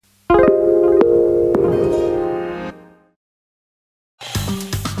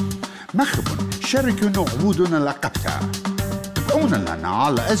مخبن شاركوا عبودنا لقبتها. تابعونا لنا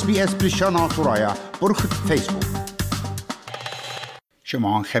على SBS بلشانا طرايا برخة فيسبوك.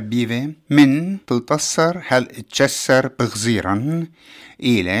 شمعان خبيبة من تلتصر هل اتجسر بغزيرا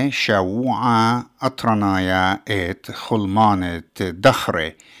إلى شوعة أطرنايا ات خلمانة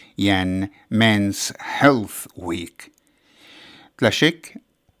دخرة ين Men's Health Week. تلاشك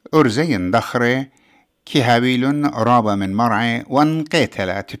أرزين دخرة كهابيلون رابا من مرعي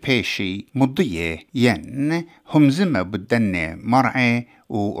وانقيتلا تبيشي مضية ين هم زمة بدن مرعي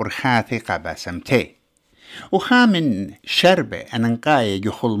وأرخاثي قبا سمتي وخامن شربة أننقاية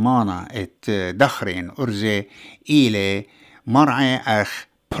يخلمانا ات دخرين أرزي إلى مرعي أخ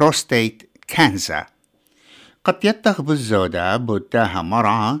بروستيت كانسا قد يتخ بالزودة بداها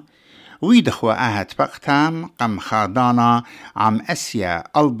مرعى ويدخوا أهت بقتام قم خادانا عم أسيا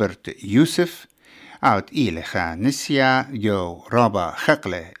ألبرت يوسف أوت إيلخا نسيا يو رابا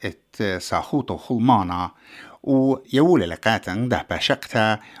خقلة ات ساخوتو خلمانا ويولي لقاتن ده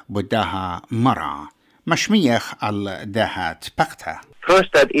باشقتا بداها مرعى مشميخ الداها تبقتا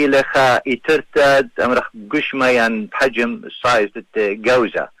بروستات إيلخا إترتاد أمرخ قشميان بحجم سايز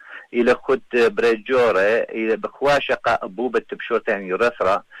جوزة إلى خد برجورة إلى بخواشقة أبوبة بشورتين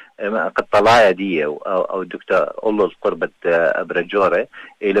يرثرة قد طلايا دي أو دكتور أولوز قربة برجورة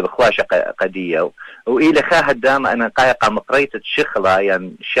إلى بخواشقة قدية وإلى خاها الدام أنا قايقة مقريتة شخلة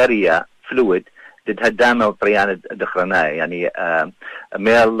يعني شرية فلويد تتهدامه وطريان دخرناه يعني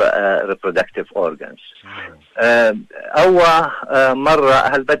male reproductive organs. أول مرة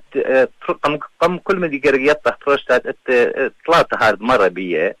هل بد قم كل من يقريطه بروستات طلعت هاد مرة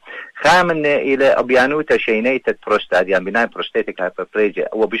بيه خامن إلى أبيانوتا شينيتة بروستات يعني بناء بروستاتيك هايبربليجيا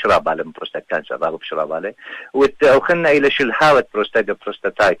هو بيشرب على بروستات كانسر رابو بيشرب عليه وخلنا إلى شلهاوة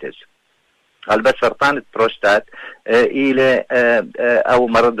بروستاتايتس هل بد سرطان بروستات إلى أو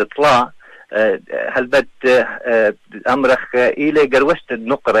مرض طلع هل بد أمرخ إلى جروست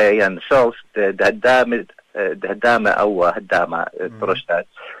النقرة يعني سولس دهدامة أو هدامة بروستات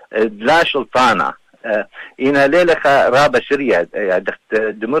لا شلطانة إنا ليلة رابة سرية دخت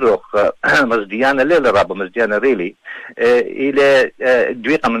دمرخ مزديانة ليلة رابة مزديانة ريلي إلى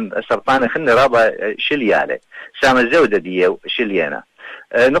دويقة من سرطانة خلنا رابة شليالة سامة زودة دي شليانة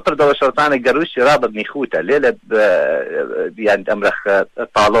نقر دو سرطان الجروسي رابط نيخوتا ليلة يعني أمرخ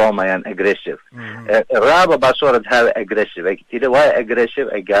طالوما يعني أجريسيف رابط باصورة هاي أجريسيف كتير واي أجريسيف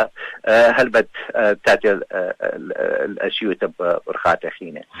أجا هل بت تاتي الأسيوت برخات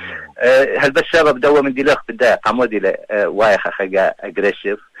أخينا هل بس سبب دوا من ديلخ بداية قامودي له واي خجا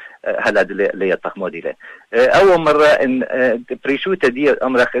أجريسيف هلا اللي يطخمودي له أول مرة إن بريشوتا دي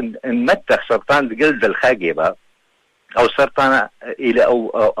أمرخ إن متخ سرطان الجلد الخاجبة أو سرطان إلى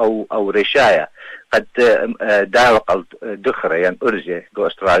أو رشاية قد داوق دخرة يعني أرزة جو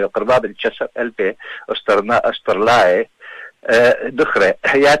أستراليا قرباب الجسر ألبي أسترلاي دخرة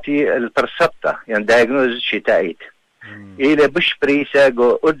حياتي البرسبتة يعني دايجنوز شتائيت إلى بش بريسة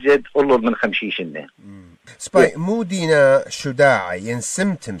جو أرزة أولو من 50 سباي مو دينا شداعة يعني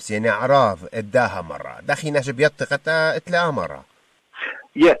سيمتمز يعني أعراض اداها مرة داخي ناس بيطقة اتلاها مرة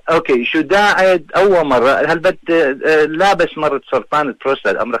اوكي شداعة اول مرة هل بد لابس مرة سرطان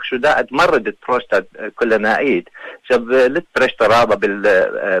البروستات امرك شداعة مرض البروستات كل ناعيد سب لتبرشت رابة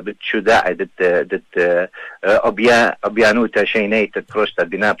بالشداعة دت ابيانوتا شينيت البروستات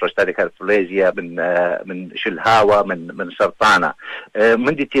بناء بروستاتيك هايبربليزيا من شلهاوة من سرطانة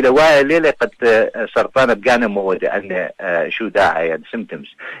من دي تلواية ليلة قد سرطانة بقانا موجة ان شداعة يعني سيمتمز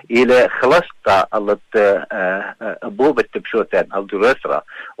الى خلصت اللت ابوبة تبشوتين او درسرة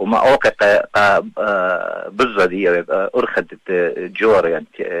وما اوقع بزة دي ارخدت جور يعني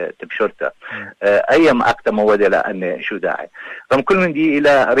تبشرته ايام اكتا مواد لان شو داعي رغم كل من دي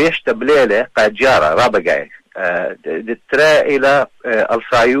الى ريشته بليله قد جاره رابقاي ترى الى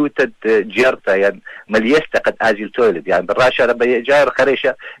الصايوتة جيرتا يعني مليسته قد ازيل تويلد يعني بالراشة ربا جاير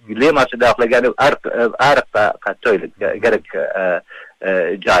خريشة ليه ما تداخل لقاني ارق قد تويلد قالك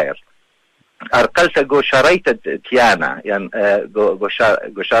جاير أرقلت جو شريت تيانا يعني جو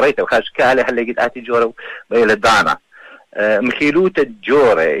شريت وخاش كالي هل لقيت آتي جورو بيلا دانا مخيلوت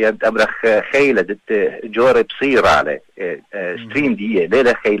الجورة يعني أمرخ خيلة دت جورة بصير عليه ستريم دي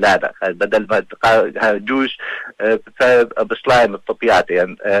ليلة خيلادة بدل ما جوش بسلايم الطبيعات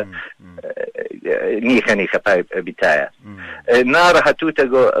يعني نيخة باي بتاعه نار هتوتا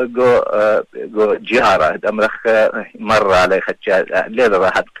جو جيارة أمرخ مرة عليه خدشة ليلة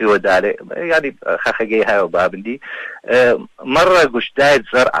راحت قيود عليه يعني خخجيها وبابندي مرة قشتايد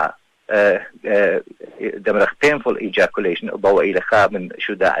زرعة دمرخ painful ejaculation وبوا إلى خا من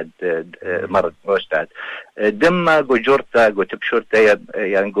شداع مرض بروستات دم جو جورتا جو تبشورتا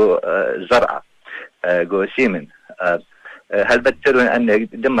يعني جو زرعة جو سيمن هل بترون أن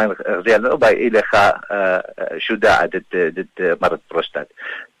دم غزيان وبا إلى خا شداع ضد مرض بروستات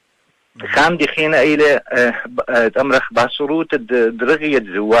خام دي خينا إلى أمرخ بصروت درغية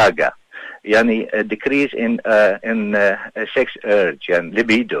زواجة يعني decrease in sex urge يعني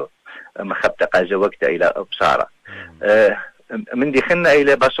libido مخبت قازة وقت إلى أبصارة من دي خينا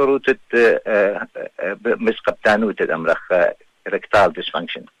إلى بصروت مسقبتانوت أمرخ rectal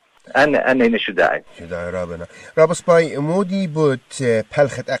dysfunction أنا شداعي رابنا راب سباي مودي بوت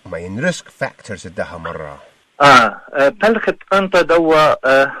بلخت أقمين risk factors الدها مرة بلخت قنطة دوا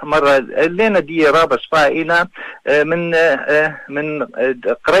مرة لنا دي رابس فائنا من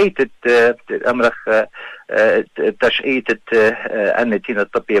قريت أمرخ تشعيت النتين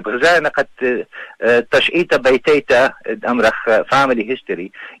الطبية بغزانا قد تشعيت بيتيتا أمرخ فاميلي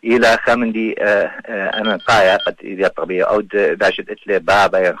هيستوري إلى خامندي أنا قايا قد إذا طبيعي أو داشت إتلي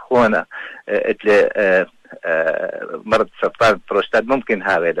بابا ينخونا إتلي مرض سرطان بروستات ممكن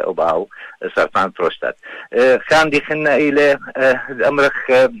هذا أباو سرطان بروستات خام دي خلنا إلى أمرخ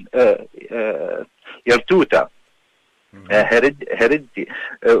يرتوتا هردي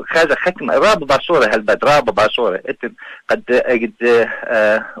هذا ختم راب باصورة هالبد راب باصورة قد أجد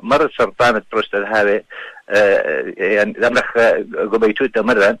مرض سرطان بروستات هذا يعني أمرخ بيتوتا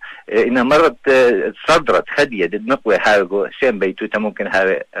مرة إن مرض صدرت خدية دد نقوى هذا سين بيتوتا ممكن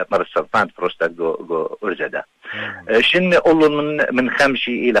هذا مرض سرطان بروستات جو أرزدا شن أقول من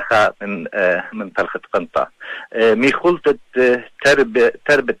خمشي إلى خا من طلخة قنطة ميخلطة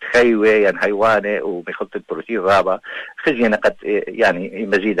تربة خيوة يعني حيوانة وميخلطة بروتين رابة خزينة قد يعني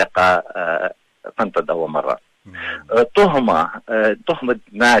مزيدة قنطة أول مرة تهمة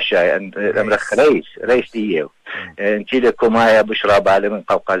ناشا يعني أمرخ ريس ديو انتي كومايا بشراب على من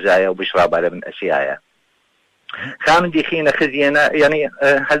قوقازايا وبشراب على من أسيايا خام دي خينا خزينة يعني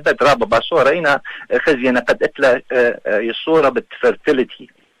هل بدرابة باصورة هنا خزينة قد اتلا يصورة بالفرتيليتي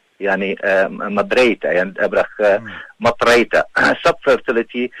يعني مبريتة يعني أبرخ مطريتة سب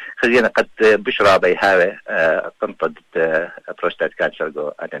فرتيليتي خزينة قد بشرابي هاوي قنطة بروستات كانسر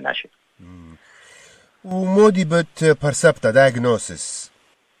جو أدناشي ومودي بت برسبتا دايجنوسيس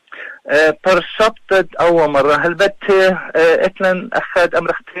برسبت أول مرة هل بت اتلن أخذ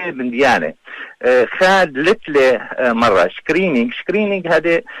أمرختين من ديانة خاد لتلي مرة سكرينينج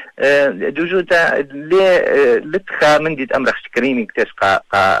هذا دوجوتا لتخا من دي أمرخ سكرينينج تسقى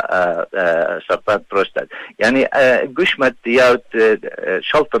سرطان بروستات يعني قشمت ياوت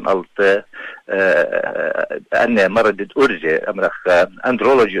شلطن ألت أن مرض أرزي أمرخ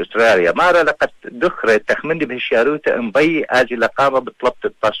أندرولوجي أستراليا مرة لقد دخرت تخمني بهشياروتا انبي هذه لقامة بطلبت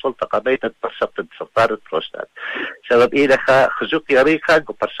التصل تقابيت برسبت سرطان بروستات سبب إيه لخا خزوق يريخا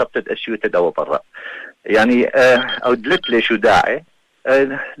وبرسبت أسيوتا دوا برا يعني أو دلت لي شو داعي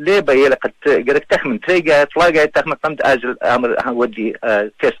ليه بيلا قد قالك تخمن تلاقي تخمن قمت أجل أمر ودي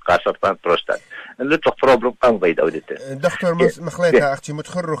تيست سرطان بروستات اللي تلق بروبلم قام بيد أودته دكتور مخليتها أختي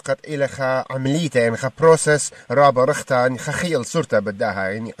متخرقت إلى خا عمليته يعني خا بروسس رابا رختا يعني خيل صورته بداها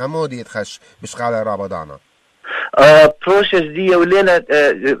يعني قمودي يتخش بشغالة رابا دانا بروسس دي وليلة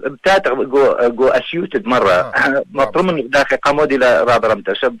بتاعت جو اسيوتد مرة مطرم من داخل قمودي لا رابا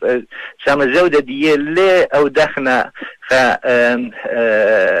رمتا سام الزودة دي اللي او داخنا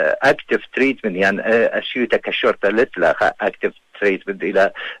اكتف تريتمنت يعني اسيوتا كشورتا لتلا اكتف تريتمنت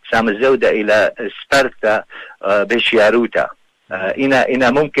الى سام الزودة الى سبارتا بشياروتا إنا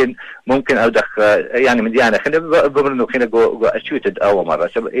ممكن أودخ يعني من ديانا خلينا بمرنو خلينا جو أشوتد أول مرة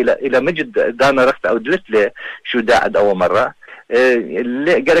إلى مجد دانا رخت أو دلت لي شو داعد أول مرة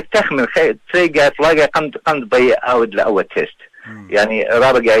قالك تخمن تلاقي قمت بي أود لأول تيست يعني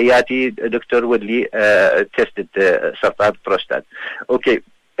رابع جاياتي دكتور ودلي تيست سرطان بروستات أوكي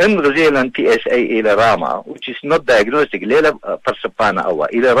إن غزيلا PSA إلى راما which is not diagnostic ليلة فرسبانا أول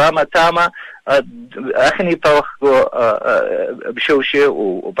إلى راما تاما أخني طوخ بشوشة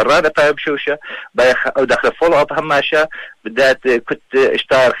وبرانا طايب بشوشة بايخ أو داخل فولو أب هماشة بدأت كنت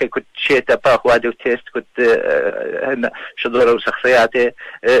اشتار خي كنت شيتا باخ وادي وتيست كنت هنا شضورة وشخصياتي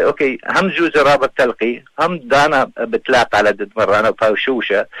أوكي هم جوز رابط تلقي هم دانا بتلاقى على دد مرانا باو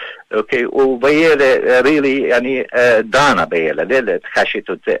شوشة أوكي وبيلة ريلي يعني دانا بيلة ليلة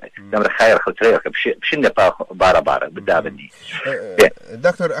تخاشيتو نمر خير خطريق بشنة باخ بارا بدابني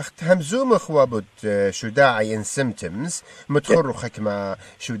دكتور أخت همزوم خوابد شداعي in symptoms متخرو خكمة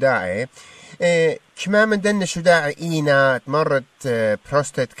شداعي كما من دن شداعي إينا تمرت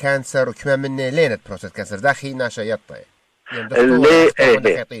بروستات كانسر وكما من لينة بروستات كانسر داخل ناشا يطي يعني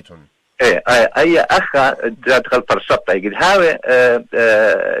دكتور اي اخا تدخل فرصبطه يقول هاوي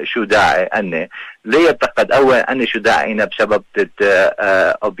شو داعي اني ليه يعتقد اول اني شو داعينا بسبب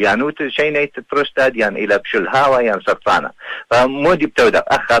اوبيانوت شينيت بروستاد يعني الى بشل هاوا يعني سرطانه فمودي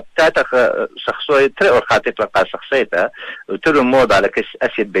بتودق اخا بتاتخ شخصيه ترى خاطر لقى شخصيتها وتلو موضع على كش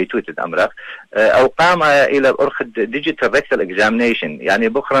اسيد بيتوت الامرخ او قام الى ارخد ديجيتال ريكتال اكزامينيشن يعني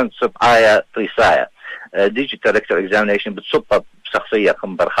بكره صبعايه طيسايه ديجيتال ريكتال اكزامينيشن بتصبها شخصية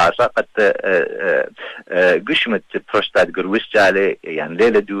خمبر خاصة قد قشمت بروستات قروس جالي يعني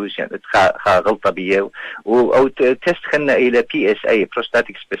ليلة دوس يعني خا غلطة بيه أو تست خلنا إلى PSA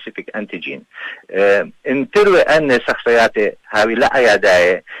بروستاتيك سبيسيفيك أنتيجين إن تروي أن شخصياتي هاوي لا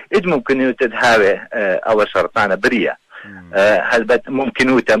يداي إذ ممكن يتدهاوي أو سرطانة برية هل بد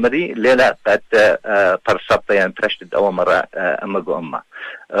ممكن تمري ليلة قد فرصبت يعني برشتد أول مرة أمجو أما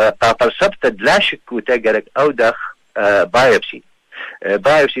فرصبت لا شك وتجرك أو دخ بايوبسي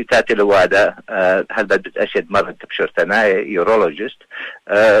بايوبسي تاتي لوادا هل بدت أشد مرة تبشرتنا يورولوجيست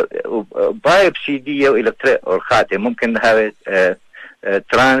بايوبسي دي إلى أرخاتي ممكن هاي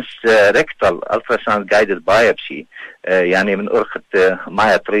ترانس ريكتال التراساوند جايدد بايوبسي يعني من أرخة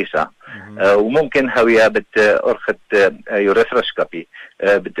مايا تريسا وممكن هوية أرخة يوريثروسكوبي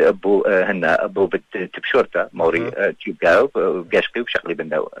بو هنا بو بتبشرته موري تيوباو جاشقي وشغلي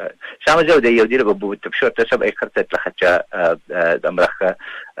بنو سامع زودة يودي بو بتبشرته سب أي خرطة لخدشة دمرخ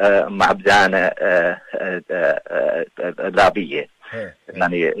معبدانة لابية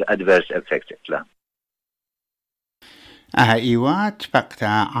يعني adverse effect لا إيوات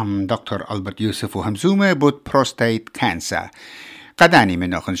بقتا عم دكتور ألبرت يوسف وهمزومة بود بروستيت كانسر قداني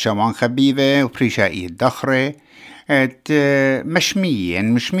من أخن شوان خبيبة وبريشائي الدخرة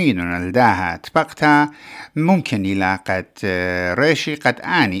مشميين الداها تبقتا ممكن يلاقت ريشي قد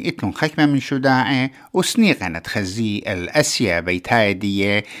آني اتلون خكمة من شداعي وسنيقنا تخزي الأسيا بيتاي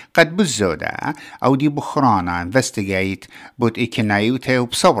دي قد بزودا أو دي بخرانا انفستيجيت بود إكنايوته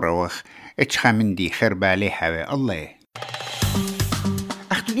وبصبروخ اتشخا من دي خربا ليها الله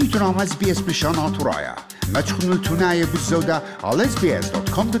اختن ايتنا SBS بشانات ورايا ما تخنوا التناية بالزودة على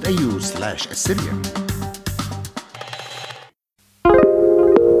sbs.com.au/Assyrian